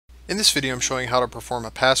In this video I'm showing how to perform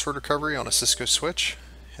a password recovery on a Cisco switch.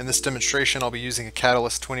 In this demonstration I'll be using a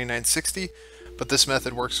Catalyst 2960, but this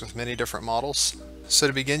method works with many different models. So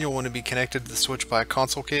to begin, you'll want to be connected to the switch by a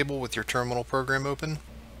console cable with your terminal program open,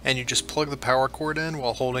 and you just plug the power cord in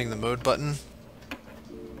while holding the mode button.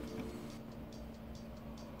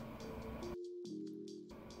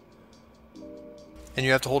 And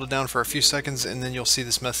you have to hold it down for a few seconds, and then you'll see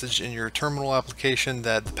this message in your terminal application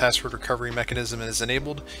that the password recovery mechanism is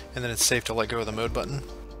enabled, and then it's safe to let go of the mode button.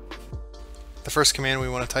 The first command we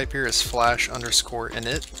want to type here is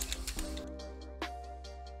 /_init.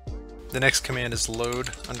 The next command is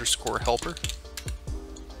load_helper.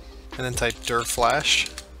 And then type dir flash.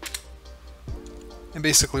 And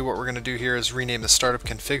basically what we're going to do here is rename the startup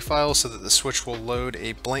config file so that the switch will load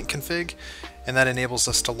a blank config, and that enables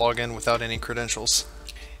us to log in without any credentials.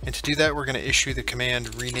 And to do that, we're going to issue the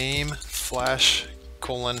command rename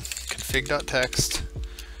 /config.txt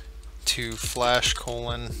to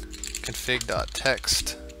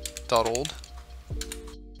 /config.text.old,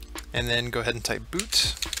 and then go ahead and type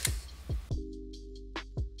boot.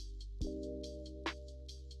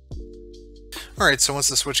 Alright, so once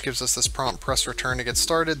the switch gives us this prompt, press return to get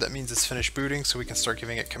started. That means it's finished booting, so we can start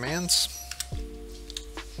giving it commands.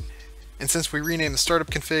 And since we renamed the startup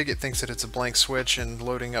config, it thinks that it's a blank switch and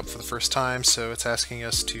loading up for the first time, so it's asking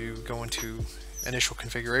us to go into initial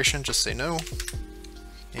configuration. Just say no,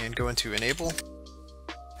 and go into enable.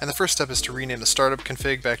 And the first step is to rename the startup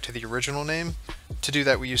config back to the original name. To do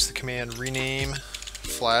that, we use the command rename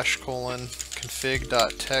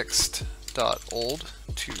 /config.text.old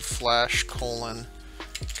to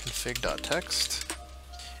 /config.text.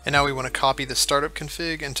 And now we want to copy the startup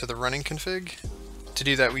config into the running config. To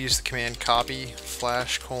do that, we use the command copy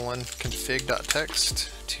 /config.text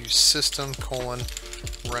to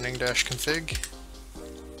system:running-config.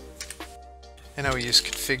 And now we use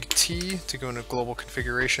config T to go into global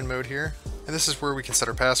configuration mode here. And this is where we can set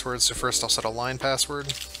our passwords. So first I'll set a line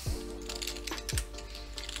password.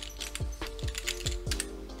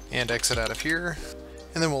 And exit out of here.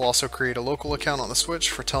 And then we'll also create a local account on the switch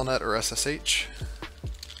for Telnet or SSH.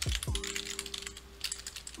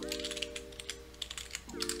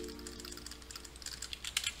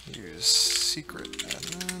 Use secret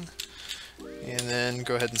admin. And then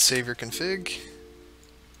go ahead and save your config.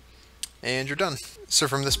 And you're done. So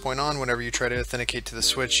from this point on, whenever you try to authenticate to the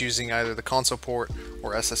switch using either the console port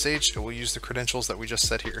or SSH, it will use the credentials that we just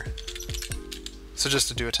set here. So just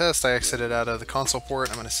to do a test, I exited out of the console port.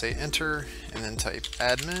 I'm going to say enter and then type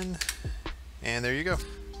admin, and there you go.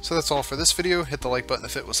 So that's all for this video. Hit the like button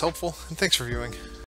if it was helpful, and thanks for viewing.